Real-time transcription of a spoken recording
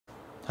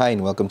Hi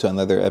and welcome to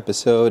another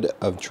episode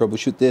of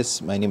Troubleshoot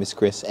This. My name is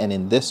Chris, and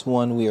in this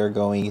one we are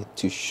going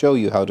to show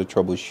you how to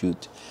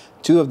troubleshoot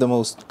two of the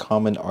most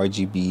common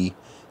RGB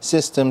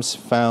systems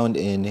found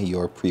in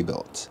your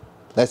pre-built.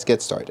 Let's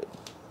get started.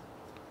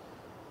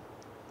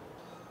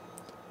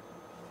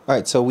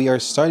 Alright, so we are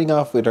starting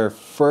off with our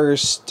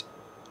first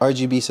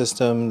RGB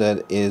system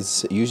that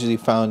is usually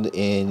found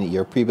in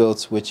your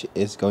pre-builts, which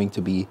is going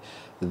to be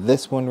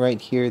this one right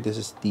here. This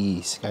is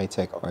the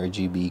Skytech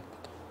RGB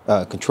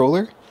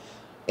controller.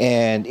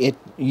 And it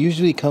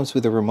usually comes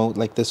with a remote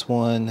like this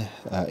one.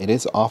 It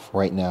is off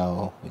right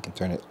now. We can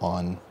turn it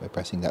on by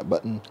pressing that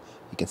button.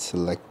 You can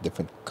select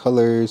different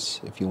colors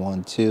if you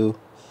want to,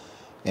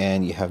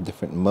 and you have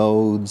different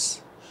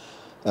modes.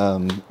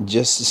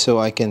 Just so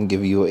I can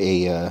give you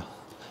an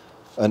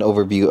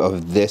overview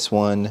of this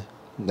one,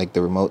 like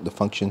the remote, the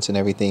functions and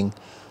everything.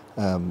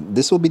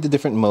 This will be the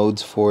different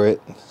modes for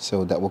it,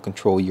 so that will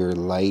control your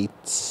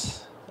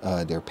lights,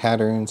 their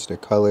patterns, their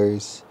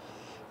colors.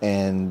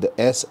 And the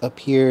S up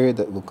here,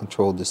 that will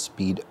control the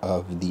speed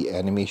of the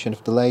animation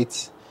of the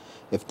lights.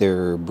 If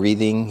they're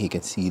breathing, you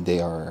can see they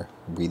are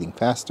breathing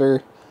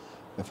faster.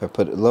 If I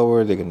put it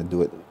lower, they're going to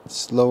do it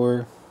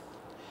slower.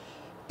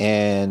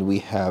 And we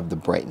have the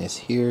brightness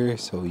here,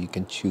 so you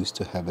can choose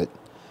to have it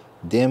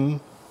dim,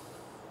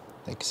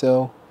 like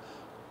so.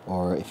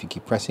 Or if you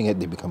keep pressing it,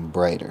 they become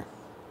brighter.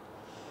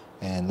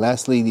 And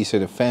lastly, these are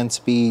the fan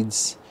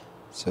speeds.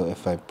 So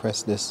if I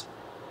press this,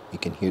 you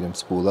can hear them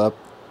spool up.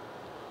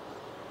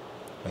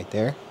 Right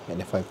there,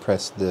 and if I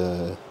press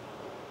the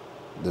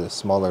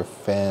smaller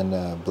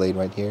fan blade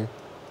right here,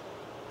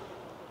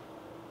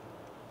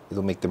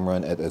 it'll make them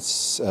run at a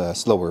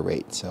slower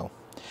rate. So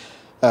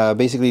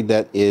basically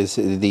that is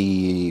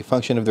the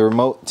function of the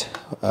remote.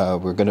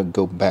 We're gonna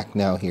go back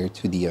now here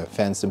to the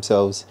fans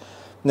themselves.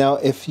 Now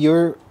if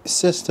your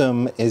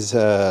system is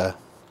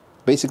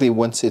basically,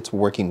 once it's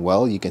working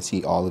well, you can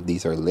see all of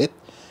these are lit,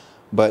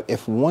 but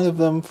if one of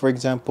them, for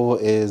example,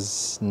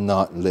 is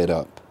not lit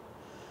up,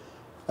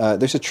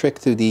 there's a trick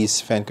to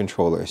these fan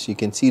controllers. You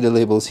can see the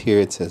labels here.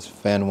 It says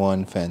fan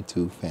 1, fan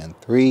 2, fan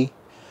 3.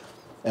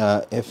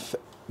 If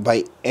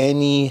by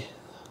any,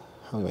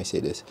 how do I say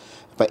this?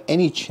 If by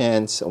any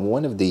chance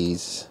one of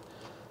these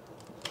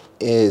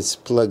is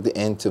plugged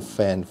into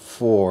fan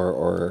 4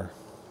 or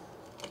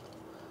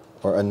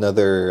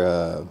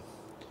another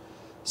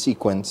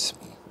sequence,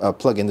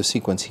 plug into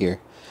sequence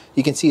here,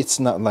 you can see it's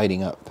not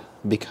lighting up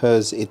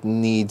because it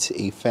needs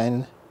a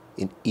fan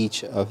in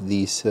each of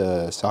these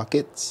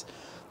sockets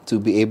to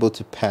be able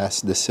to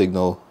pass the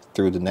signal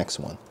through the next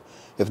one.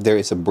 If there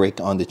is a break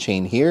on the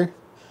chain here,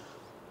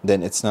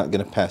 then it's not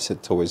going to pass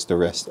it towards the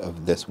rest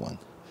of this one.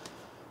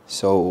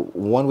 So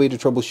one way to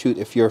troubleshoot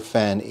if your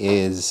fan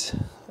is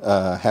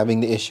having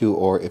the issue,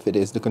 or if it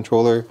is the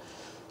controller,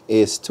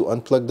 is to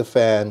unplug the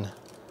fan.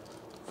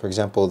 For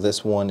example,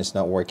 this one is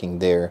not working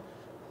there.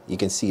 You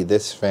can see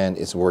this fan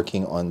is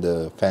working on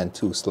the fan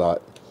 2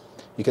 slot.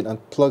 You can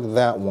unplug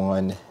that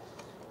one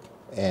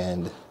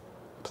and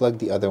plug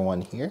the other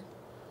one here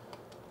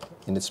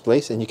in its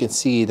place, and you can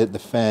see that the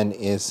fan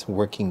is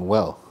working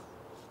well.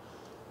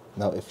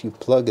 Now if you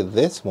plug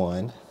this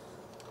one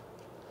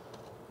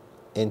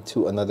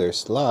into another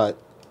slot,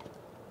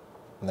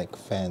 like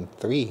fan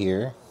 3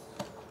 here,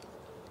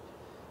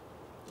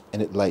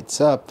 and it lights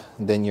up,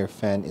 then your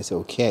fan is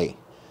okay.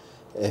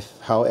 If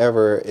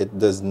however it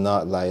does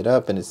not light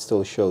up and it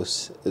still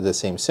shows the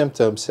same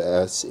symptoms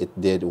as it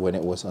did when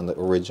it was on the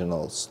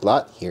original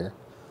slot here,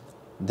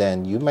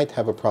 then you might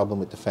have a problem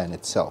with the fan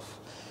itself.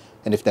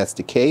 And if that's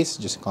the case,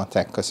 just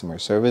contact customer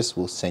service.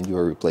 We'll send you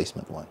a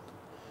replacement one.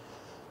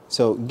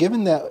 So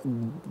given that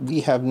we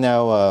have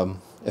now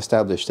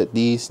established that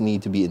these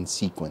need to be in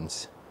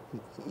sequence,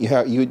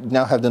 you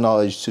now have the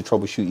knowledge to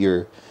troubleshoot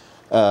your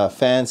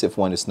fans if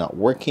one is not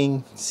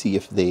working, see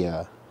if they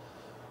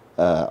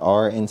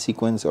are in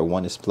sequence, or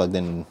one is plugged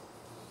in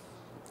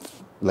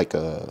like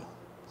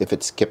if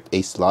it skipped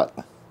a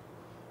slot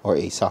or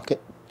a socket,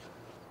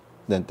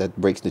 then that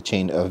breaks the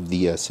chain of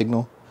the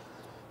signal.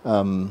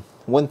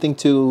 One thing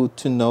to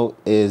note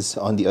is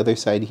on the other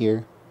side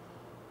here,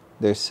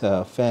 there's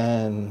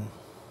fan,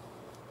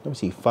 let me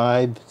see,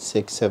 5,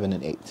 6, 7,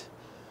 and 8.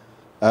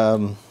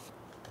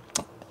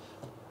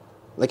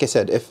 Like I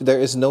said, if there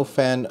is no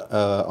fan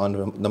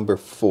on number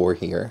 4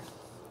 here,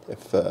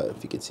 if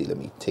you can see, let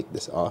me take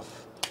this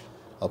off.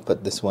 I'll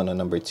put this one on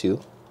number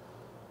 2.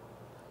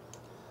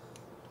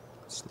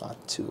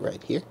 Slot 2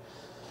 right here.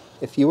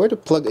 If you were to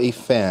plug a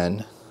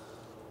fan,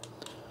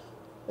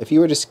 if you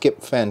were to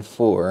skip fan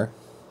 4,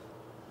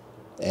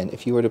 and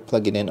if you were to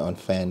plug it in on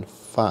fan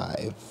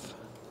 5,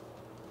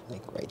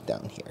 like right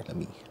down here, let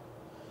me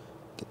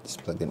get this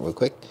plugged in real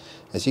quick.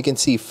 As you can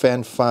see,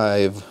 fan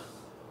 5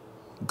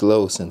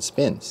 glows and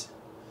spins.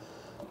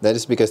 That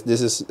is because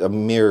this is a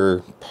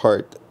mirror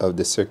part of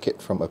the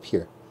circuit from up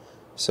here.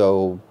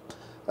 So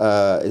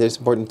it is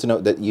important to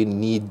note that you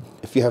need,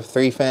 if you have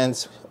 3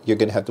 fans, you're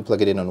going to have to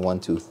plug it in on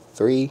 1, 2,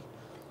 3.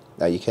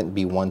 You can't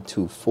be 1,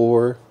 2,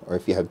 4, or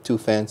if you have 2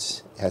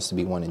 fans, it has to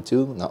be 1 and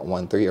 2, not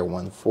 1, 3 or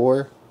 1,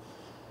 4.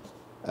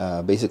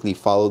 basically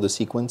follow the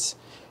sequence.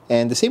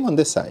 And the same on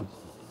this side.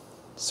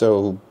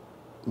 So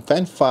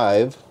fan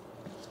 5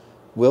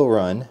 will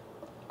run.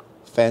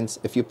 Fans,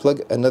 if you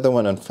plug another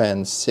one on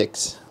fan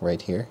 6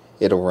 right here,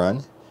 it'll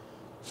run.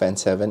 Fan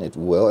 7, it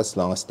will, as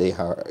long as they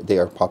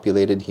are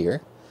populated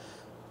here.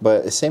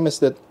 But same as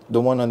the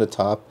one on the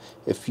top,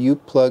 if you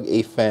plug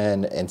a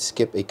fan and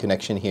skip a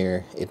connection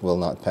here, it will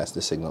not pass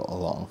the signal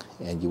along,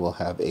 and you will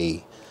have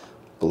a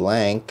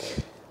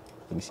blank.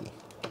 Let me see.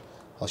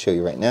 I'll show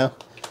you right now.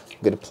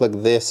 I'm going to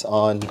plug this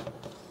on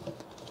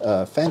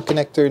fan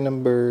connector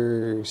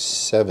number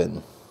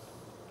 7.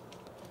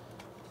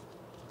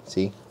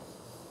 See?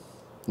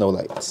 No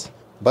lights.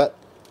 But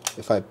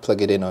if I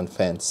plug it in on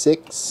fan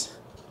 6,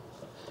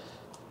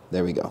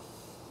 there we go.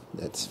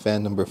 That's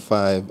fan number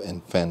 5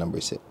 and fan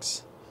number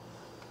 6.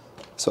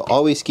 So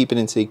always keep it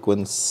in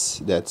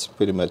sequence. That's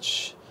pretty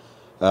much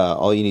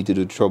all you need to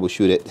do to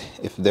troubleshoot it.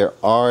 If there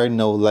are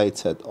no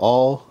lights at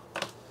all,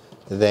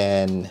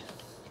 then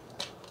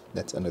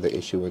that's another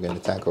issue we're going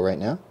to tackle right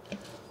now.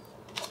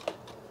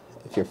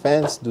 If your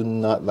fans do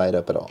not light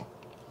up at all,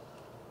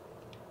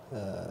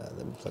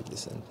 let me plug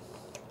this in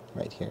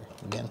right here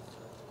again.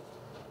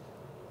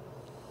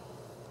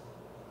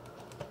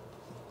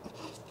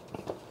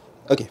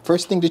 Okay,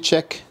 first thing to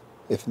check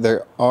if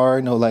there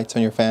are no lights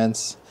on your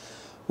fans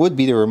would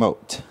be the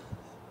remote.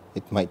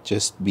 It might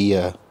just be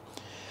an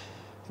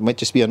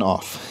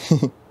off.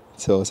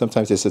 So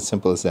sometimes it's as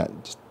simple as that.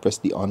 Just press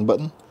the on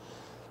button,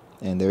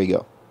 and there we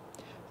go.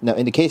 Now,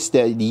 in the case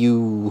that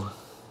you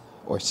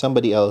or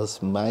somebody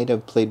else might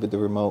have played with the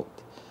remote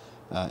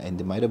and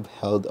they might have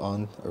held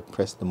on or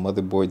pressed the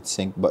motherboard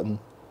sync button.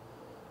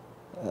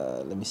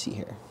 Let me see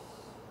here.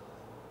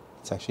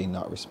 It's actually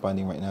not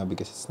responding right now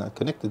because it's not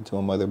connected to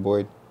a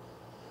motherboard.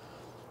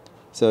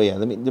 So yeah,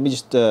 let me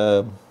just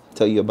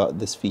tell you about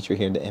this feature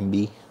here, the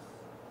MB.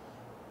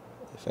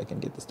 If I can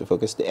get this to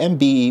focus. The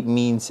MB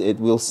means it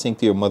will sync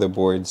to your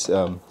motherboard's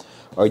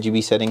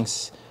RGB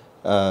settings.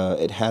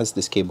 It has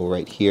this cable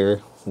right here,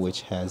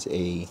 which has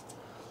a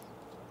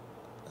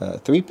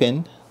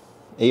 3-pin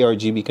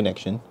ARGB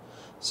connection.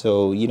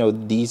 So, you know,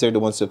 these are the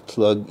ones that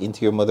plug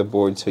into your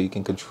motherboard so you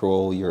can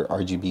control your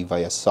RGB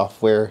via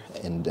software,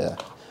 and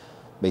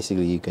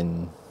basically you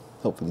can,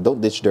 hopefully,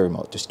 don't ditch the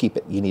remote, just keep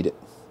it, you need it.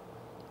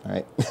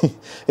 Alright,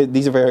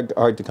 these are very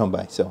hard to come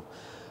by, so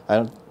I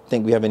don't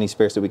think we have any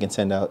spares that we can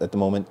send out at the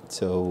moment,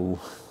 so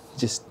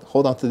just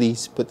hold on to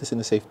these, put this in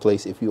a safe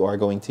place if you are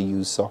going to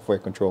use software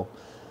control,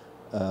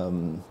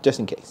 just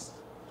in case.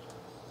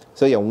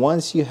 So yeah,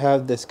 once you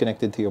have this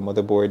connected to your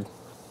motherboard,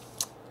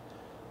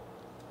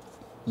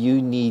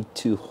 you need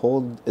to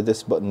hold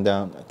this button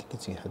down. I think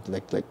it's, you have to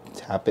like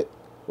tap it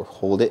or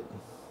hold it,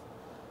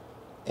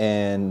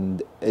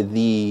 and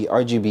the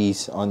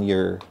RGBs on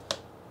your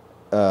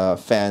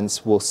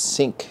fans will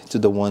sync to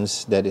the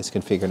ones that is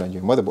configured on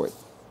your motherboard.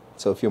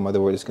 So if your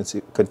motherboard is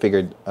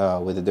configured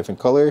with a different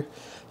color,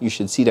 you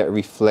should see that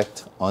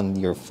reflect on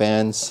your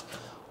fans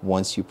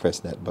once you press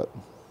that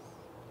button.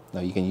 Now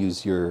you can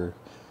use your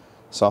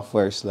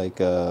softwares like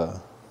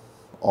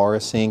Aura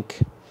Sync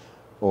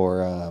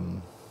or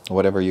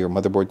whatever your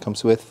motherboard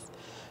comes with,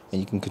 and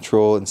you can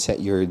control and set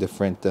your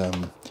different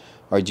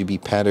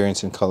RGB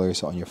patterns and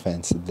colors on your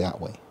fans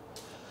that way.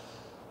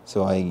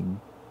 So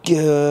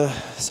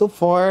so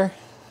far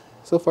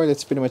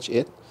that's pretty much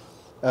it.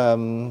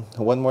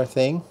 One more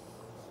thing,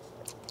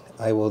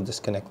 I will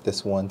disconnect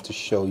this one to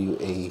show you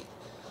a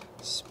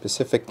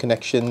specific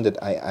connection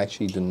that I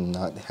actually do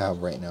not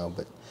have right now,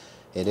 but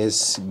it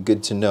is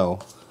good to know.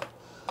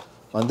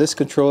 On this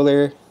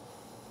controller,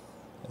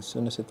 as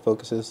soon as it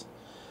focuses,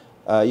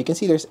 you can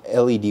see there's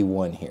LED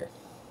 1 here.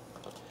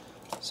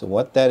 So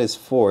what that is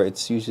for,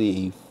 it's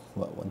usually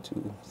what, 1,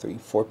 2, 3,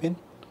 4 pin?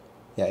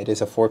 Yeah, it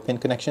is a 4-pin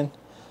connection.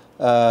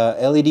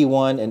 LED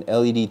 1 and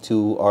LED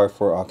 2 are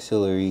for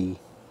auxiliary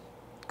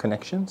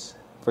connections.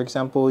 For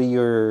example,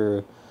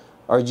 your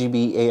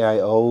RGB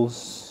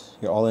AIOs,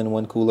 your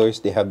all-in-one coolers,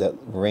 they have that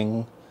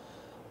ring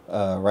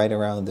right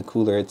around the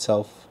cooler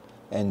itself,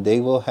 and they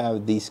will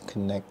have these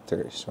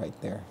connectors right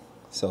there.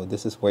 So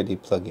this is where they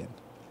plug in.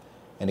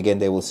 And again,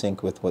 they will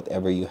sync with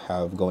whatever you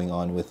have going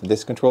on with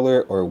this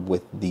controller or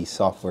with the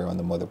software on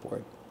the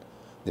motherboard.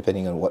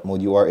 Depending on what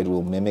mode you are, it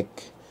will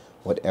mimic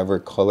whatever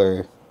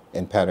color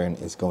and pattern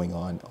is going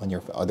on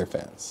your other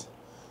fans.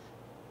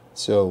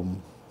 So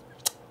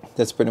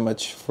that's pretty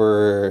much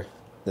for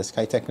the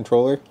Skytech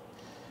controller.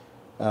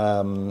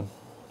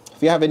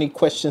 If you have any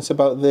questions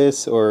about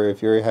this, or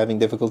if you're having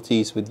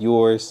difficulties with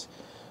yours,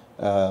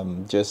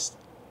 just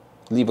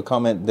leave a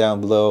comment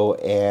down below,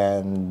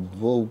 and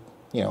we'll,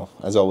 you know,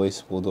 as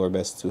always, we'll do our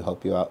best to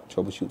help you out,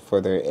 troubleshoot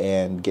further,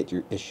 and get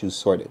your issues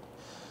sorted.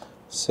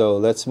 So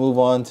let's move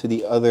on to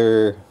the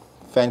other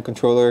fan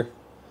controller,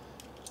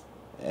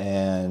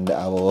 and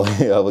I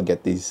will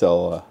get these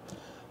all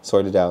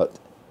sorted out,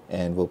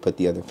 and we'll put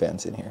the other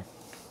fans in here.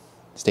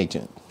 Stay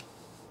tuned.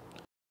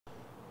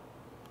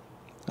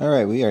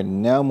 Alright, we are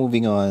now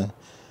moving on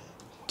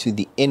to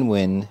the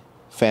Inwin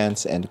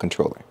fans and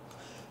controller.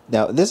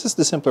 Now, this is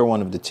the simpler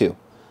one of the two,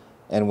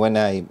 and when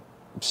I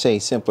say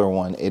simpler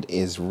one, it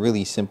is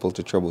really simple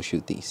to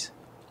troubleshoot these.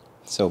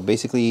 So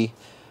basically,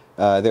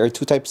 there are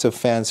two types of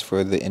fans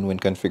for the Inwin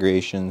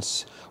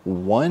configurations.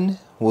 One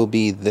will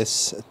be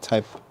this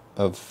type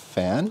of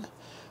fan,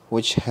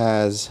 which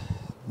has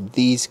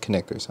these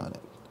connectors on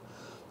it.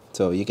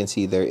 So you can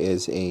see there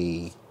is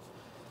a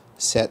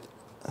set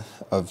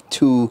of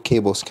two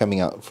cables coming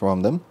out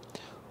from them.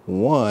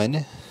 One,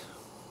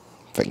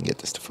 if I can get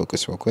this to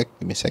focus real quick,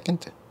 give me a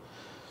second.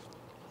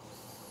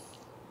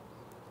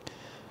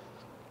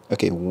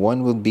 Okay,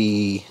 one will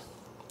be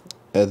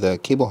the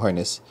cable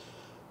harness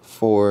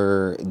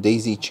for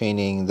daisy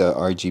chaining the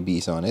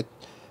RGBs on it.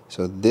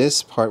 So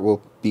this part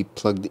will be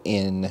plugged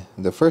in.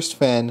 The first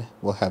fan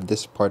will have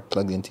this part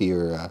plugged into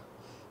your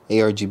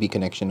ARGB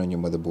connection on your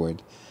motherboard,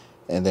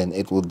 and then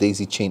it will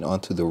daisy chain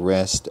onto the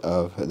rest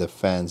of the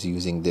fans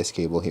using this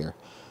cable here.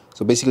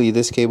 So basically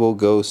this cable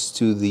goes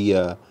to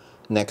the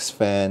next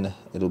fan.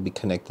 It'll be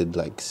connected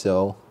like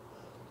so,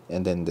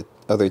 and then the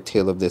other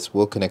tail of this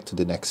will connect to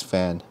the next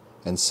fan,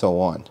 and so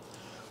on.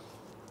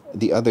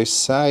 The other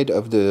side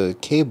of the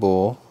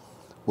cable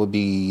will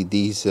be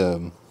these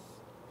let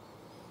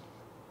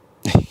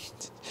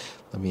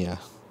me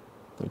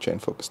try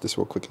and focus this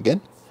real quick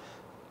again.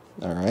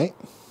 All right,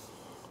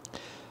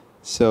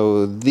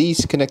 so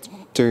these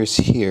connectors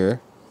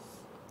here,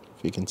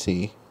 if you can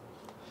see,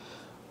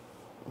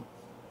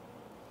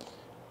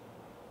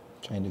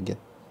 trying to get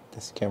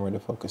this camera to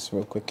focus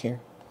real quick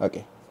here.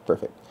 Okay,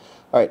 perfect.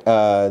 All right,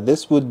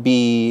 this would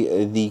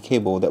be the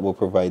cable that will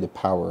provide the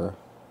power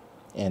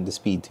and the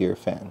speed to your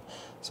fan.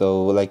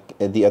 So like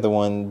the other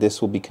one,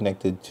 this will be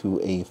connected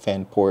to a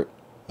fan port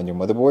on your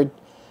motherboard,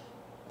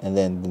 and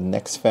then the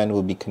next fan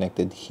will be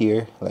connected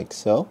here like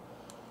so,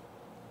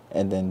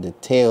 and then the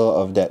tail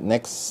of that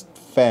next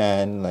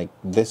fan, like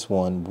this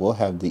one, will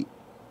have the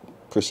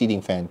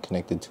preceding fan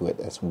connected to it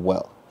as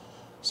well.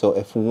 So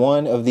if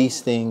one of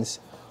these things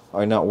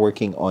are not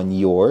working on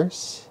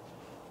yours,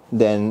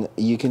 then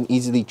you can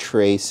easily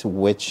trace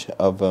which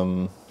of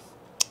them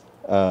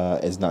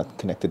is not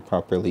connected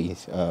properly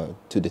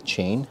to the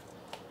chain,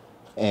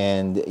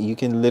 and you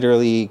can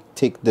literally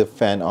take the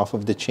fan off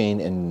of the chain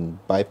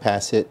and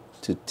bypass it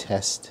to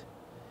test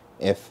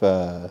if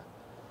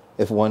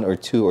one or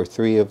two or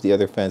three of the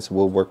other fans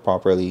will work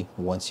properly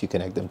once you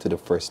connect them to the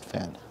first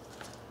fan.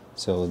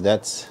 So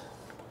that's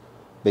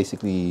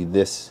basically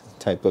this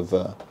type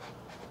of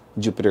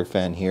Jupiter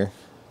fan here.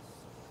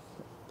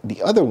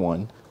 The other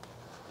one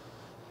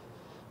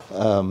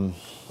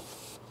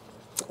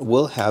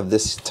will have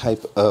this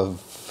type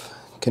of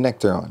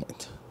connector on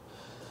it.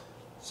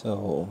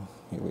 So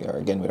here we are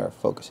again with our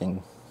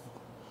focusing.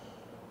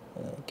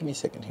 Give me a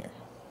second here.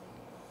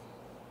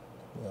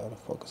 We ought to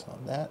focus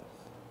on that.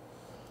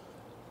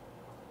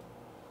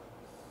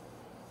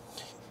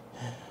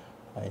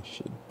 I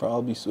should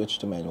probably switch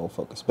to manual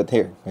focus, but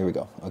here we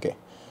go. Okay,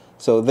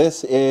 so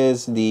this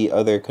is the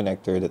other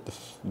connector that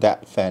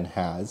that fan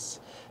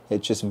has.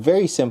 It's just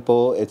very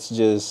simple. It's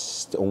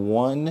just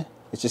one.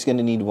 It's just going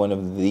to need one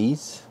of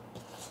these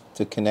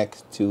to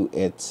connect to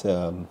its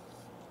fan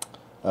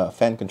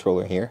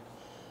controller here.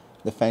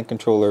 The fan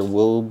controller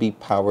will be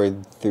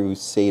powered through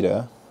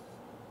SATA.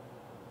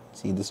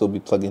 See, this will be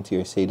plugged into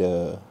your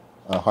SATA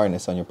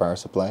harness on your power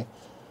supply,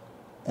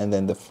 and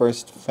then the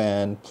first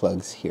fan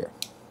plugs here.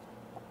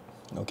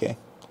 Okay,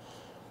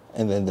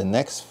 and then the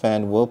next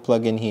fan will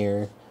plug in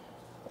here,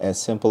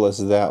 as simple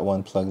as that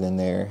one plugged in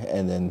there,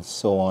 and then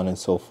so on and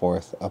so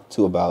forth, up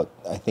to about,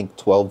 I think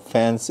 12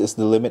 fans is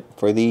the limit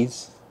for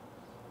these,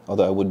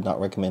 although I would not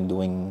recommend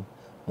doing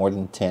more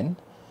than 10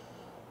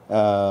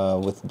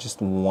 with just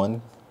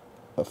one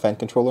fan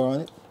controller on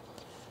it.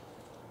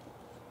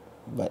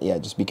 But yeah,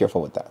 just be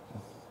careful with that.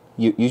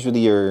 Usually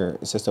your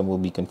system will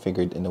be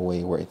configured in a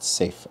way where it's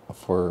safe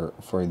for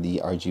the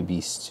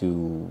RGBs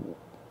to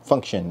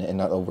function and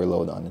not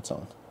overload on its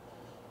own.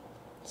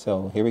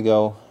 So here we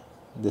go.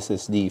 This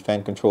is the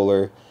fan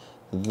controller.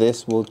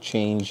 This will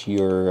change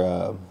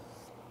your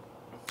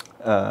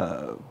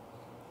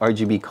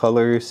RGB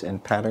colors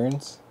and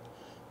patterns,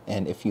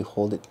 and if you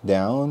hold it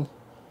down,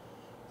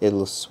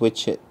 it'll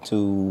switch it to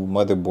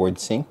Motherboard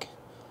Sync,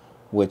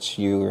 which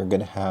you're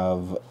going to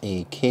have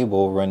a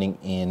cable running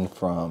in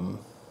from,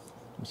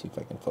 let me see if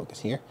I can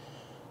focus here,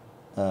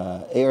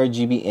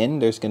 ARGB in.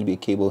 There's going to be a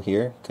cable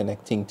here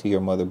connecting to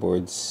your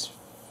motherboard's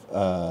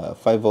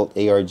 5-volt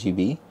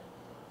ARGB.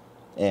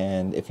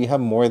 And if you have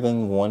more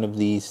than one of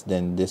these,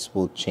 then this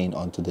will chain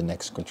onto the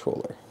next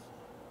controller.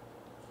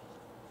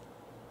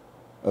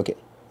 Okay,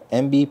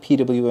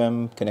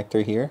 MB-PWM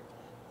connector here.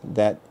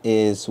 That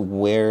is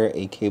where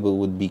a cable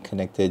would be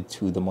connected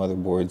to the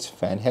motherboard's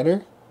fan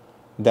header.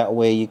 That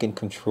way you can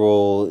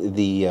control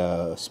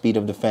the speed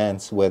of the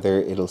fans, whether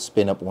it'll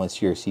spin up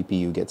once your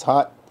CPU gets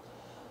hot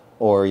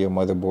or your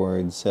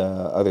motherboard's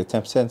other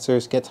temp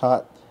sensors gets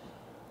hot.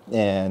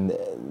 And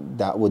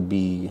that would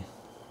be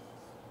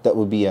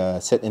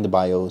set in the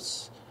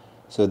BIOS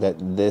so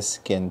that this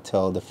can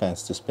tell the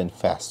fans to spin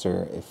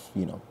faster. If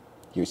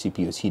your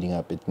CPU is heating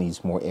up, it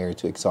needs more air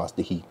to exhaust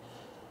the heat,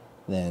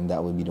 then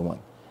that would be the one.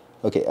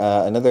 Okay,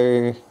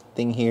 another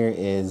thing here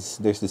is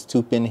there's this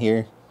 2-pin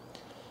here.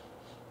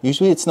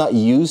 Usually it's not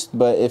used,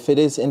 but if it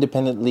is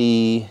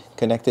independently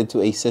connected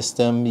to a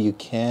system, you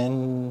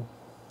can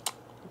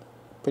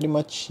pretty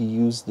much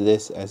use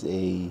this as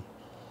a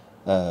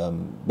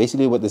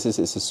basically what this is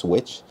a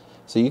switch.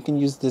 So you can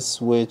use this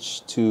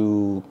switch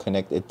to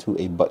connect it to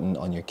a button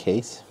on your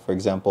case. For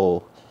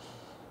example,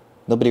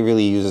 nobody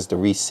really uses the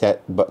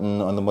reset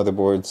button on the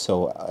motherboard,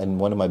 so in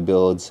one of my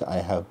builds I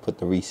have put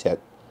the reset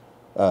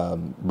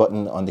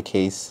button on the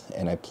case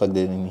and I plugged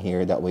it in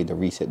here. That way the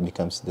reset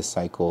becomes the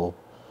cycle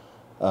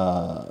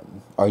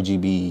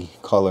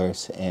RGB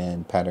colors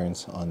and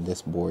patterns on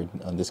this board,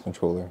 on this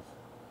controller.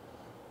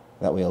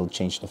 That way I'll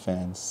change the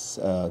fans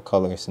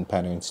colors and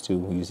patterns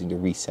too using the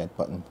reset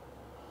button.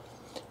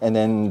 And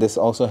then this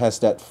also has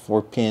that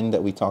 4-pin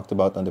that we talked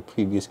about on the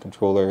previous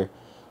controller,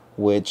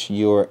 which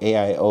your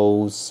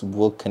AIOs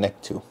will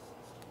connect to.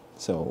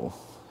 So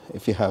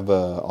if you have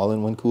a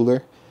all-in-one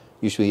cooler,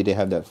 usually they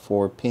have that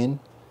 4-pin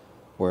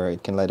where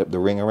it can light up the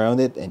ring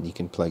around it and you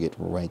can plug it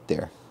right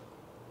there.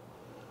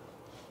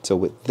 So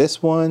with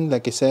this one,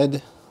 like I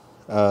said,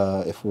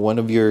 if one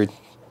of your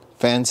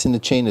fans in the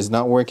chain is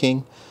not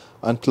working,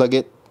 unplug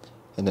it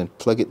and then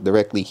plug it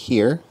directly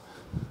here,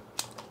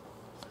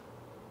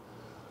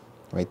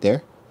 right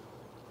there,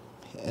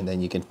 and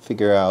then you can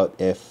figure out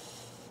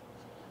if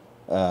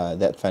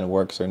that fan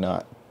works or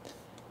not,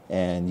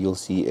 and you'll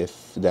see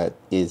if that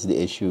is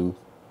the issue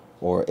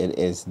or it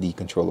is the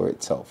controller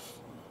itself.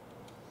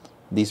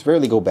 These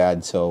rarely go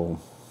bad, so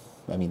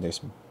I mean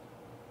there's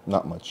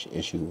not much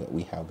issue that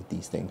we have with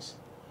these things.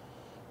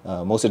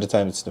 Most of the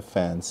time it's the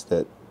fans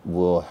that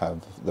will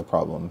have the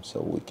problem, so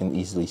we can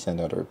easily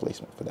send out a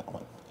replacement for that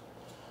one.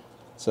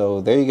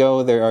 So there you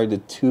go. There are the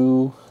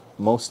two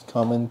most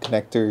common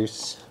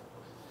connectors,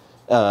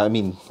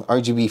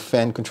 RGB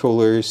fan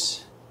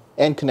controllers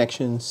and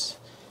connections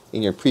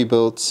in your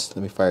pre-builts.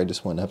 Let me fire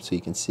this one up so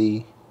you can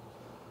see.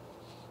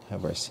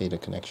 Have our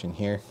SATA connection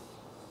here.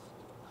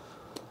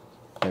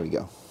 There we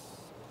go.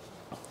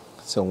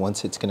 So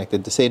once it's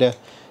connected to SATA,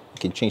 you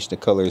can change the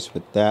colors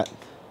with that.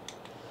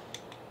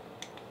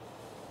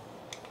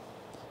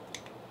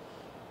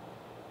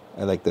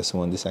 I like this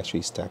one. This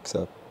actually stacks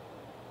up.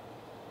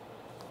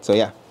 So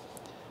yeah.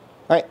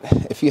 Alright,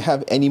 if you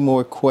have any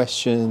more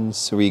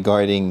questions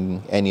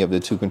regarding any of the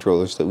two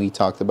controllers that we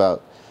talked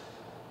about,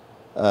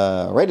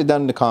 write it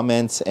down in the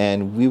comments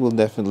and we will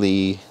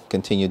definitely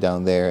continue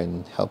down there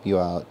and help you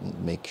out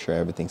and make sure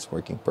everything's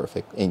working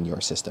perfect in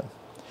your system.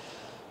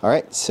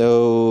 Alright,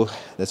 so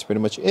that's pretty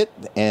much it,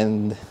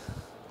 and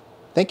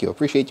thank you.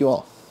 Appreciate you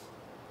all.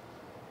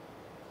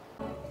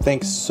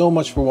 Thanks so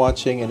much for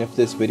watching, and if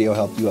this video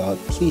helped you out,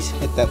 please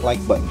hit that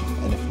like button,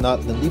 and if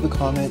not, then leave a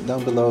comment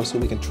down below so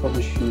we can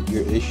troubleshoot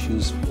your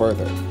issues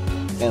further.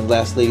 And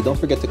lastly, don't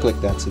forget to click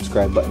that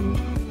subscribe button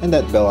and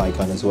that bell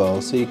icon as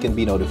well so you can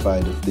be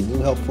notified of the new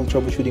helpful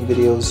troubleshooting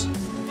videos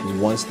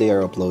once they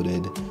are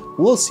uploaded.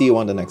 We'll see you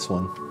on the next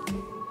one.